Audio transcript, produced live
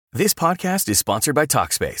This podcast is sponsored by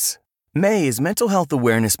Talkspace. May is Mental Health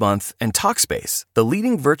Awareness Month, and Talkspace, the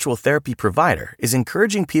leading virtual therapy provider, is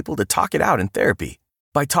encouraging people to talk it out in therapy.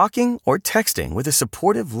 By talking or texting with a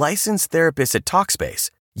supportive, licensed therapist at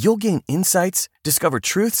Talkspace, you'll gain insights, discover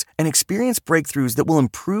truths, and experience breakthroughs that will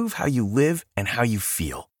improve how you live and how you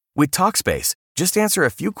feel. With Talkspace, just answer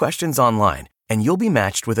a few questions online, and you'll be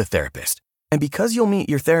matched with a therapist. And because you'll meet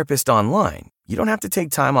your therapist online, you don't have to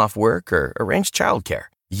take time off work or arrange childcare.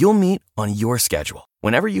 You'll meet on your schedule,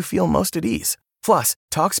 whenever you feel most at ease. Plus,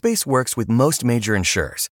 Talkspace works with most major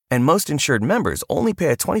insurers, and most insured members only pay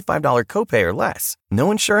a $25 copay or less. No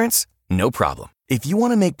insurance? No problem. If you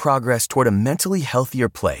want to make progress toward a mentally healthier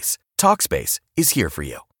place, Talkspace is here for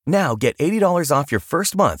you. Now get $80 off your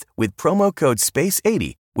first month with promo code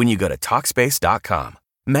SPACE80 when you go to Talkspace.com.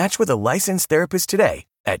 Match with a licensed therapist today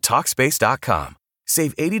at Talkspace.com.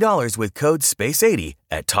 Save $80 with code SPACE80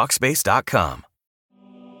 at Talkspace.com.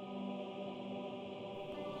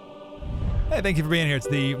 Hey, thank you for being here. It's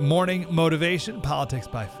the Morning Motivation, Politics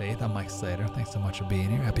by Faith. I'm Mike Slater. Thanks so much for being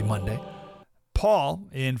here. Happy Monday. Paul,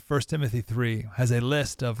 in 1 Timothy 3, has a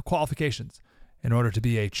list of qualifications in order to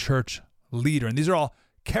be a church leader, and these are all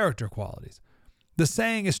character qualities. The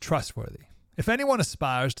saying is trustworthy. If anyone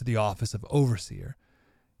aspires to the office of overseer,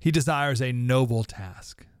 he desires a noble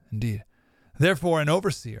task. Indeed. Therefore, an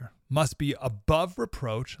overseer must be above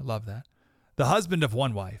reproach, I love that, the husband of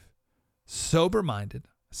one wife, sober-minded,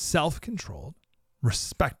 self-controlled,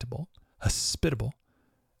 respectable, hospitable,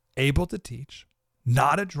 able to teach,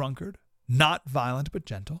 not a drunkard, not violent but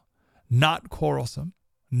gentle, not quarrelsome,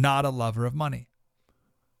 not a lover of money.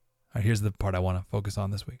 All right, here's the part I want to focus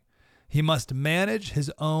on this week. He must manage his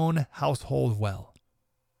own household well,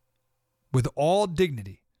 with all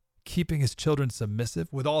dignity, keeping his children submissive,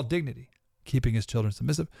 with all dignity, keeping his children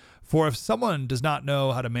submissive. For if someone does not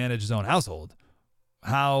know how to manage his own household,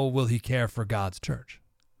 how will he care for God's church?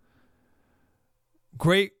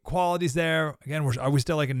 Great qualities there. Again, are we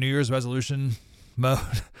still like in New Year's resolution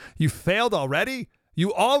mode? You failed already?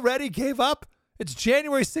 You already gave up? It's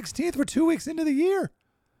January 16th. We're 2 weeks into the year.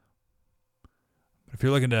 But if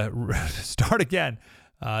you're looking to start again,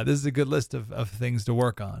 this is a good list of things to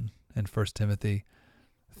work on in 1 Timothy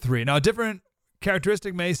 3. Now, a different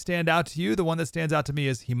characteristic may stand out to you. The one that stands out to me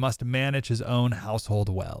is he must manage his own household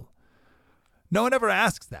well. No one ever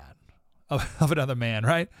asks that of another man,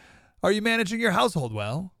 right? Are you managing your household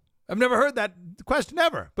well? I've never heard that question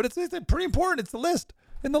ever, but it's pretty important. It's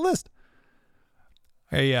in the list.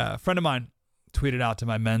 A friend of mine tweeted out to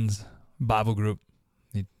my men's Bible group.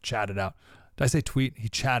 He chatted out. Did I say tweet? He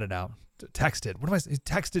chatted out. Texted. He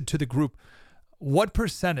texted to the group. What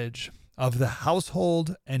percentage of the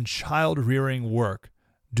household and child rearing work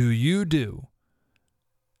do you do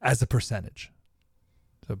as a percentage?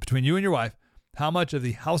 So between you and your wife, how much of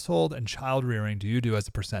the household and child rearing do you do as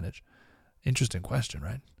a percentage? Interesting question,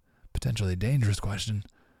 right? Potentially dangerous question.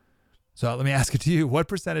 So let me ask it to you. What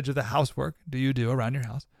percentage of the housework do you do around your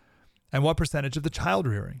house? And what percentage of the child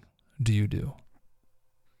rearing do you do?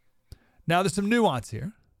 Now, there's some nuance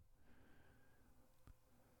here.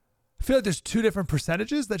 I feel like there's two different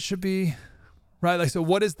percentages that should be, right? Like, so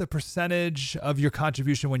what is the percentage of your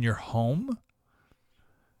contribution when you're home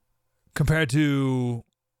compared to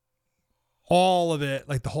all of it,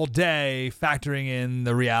 like the whole day, factoring in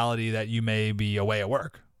the reality that you may be away at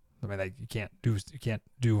work. I mean, like you can't do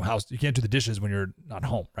the dishes when you're not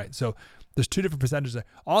home, right? So there's two different percentages there.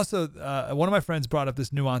 Also, one of my friends brought up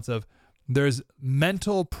this nuance of there's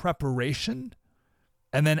mental preparation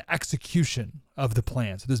and then execution of the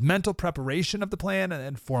plan. So there's mental preparation of the plan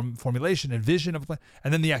and formulation and vision of the plan,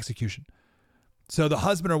 and then the execution. So the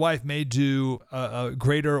husband or wife may do a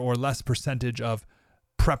greater or less percentage of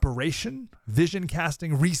preparation, vision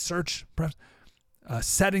casting, research, perhaps,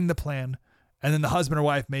 setting the plan, and then the husband or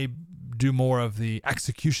wife may do more of the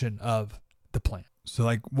execution of the plan. So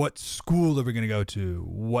like, what school are we going to go to?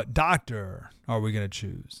 What doctor are we going to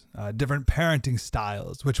choose? Different parenting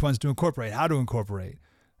styles, which ones to incorporate, how to incorporate,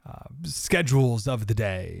 schedules of the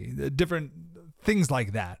day, different things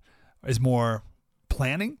like that is more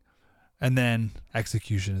planning and then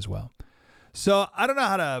execution as well. So I don't know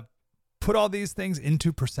how to put all these things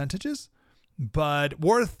into percentages, but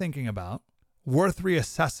worth thinking about, worth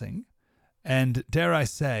reassessing, and dare I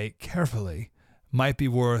say, carefully, might be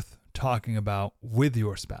worth talking about with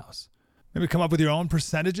your spouse. Maybe come up with your own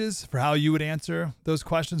percentages for how you would answer those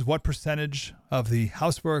questions. What percentage of the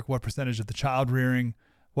housework, what percentage of the child rearing,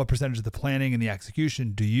 what percentage of the planning and the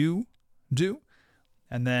execution do you do?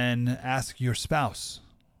 And then ask your spouse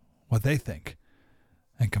what they think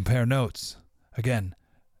and compare notes. Again,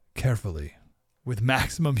 carefully, with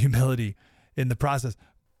maximum humility in the process.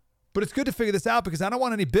 But it's good to figure this out because I don't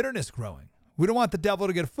want any bitterness growing. We don't want the devil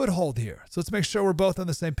to get a foothold here. So let's make sure we're both on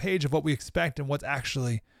the same page of what we expect and what's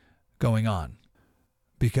actually going on.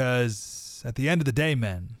 Because at the end of the day,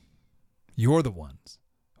 men, you're the ones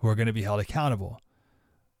who are going to be held accountable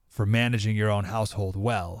for managing your own household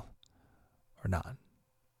well or not.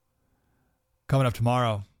 Coming up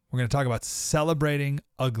tomorrow, we're going to talk about celebrating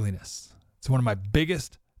ugliness. It's one of my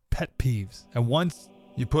biggest pet peeves. And once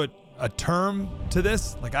you put a term to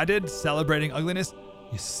this, like I did, celebrating ugliness,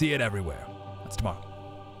 you see it everywhere. That's tomorrow.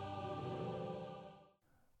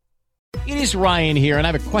 It is Ryan here, and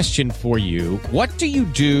I have a question for you. What do you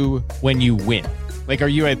do when you win? Like, are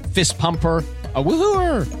you a fist pumper, a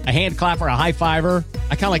woohooer, a hand clapper, a high fiver?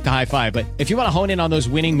 I kind of like the high five, but if you want to hone in on those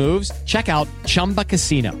winning moves, check out Chumba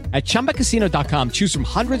Casino. At ChumbaCasino.com, choose from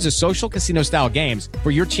hundreds of social casino style games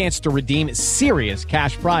for your chance to redeem serious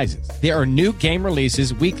cash prizes. There are new game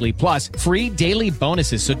releases weekly, plus free daily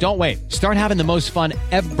bonuses. So don't wait. Start having the most fun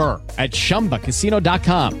ever at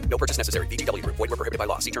ChumbaCasino.com. No purchase necessary. VGW Group. Void where prohibited by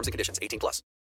law. See terms and conditions. 18+.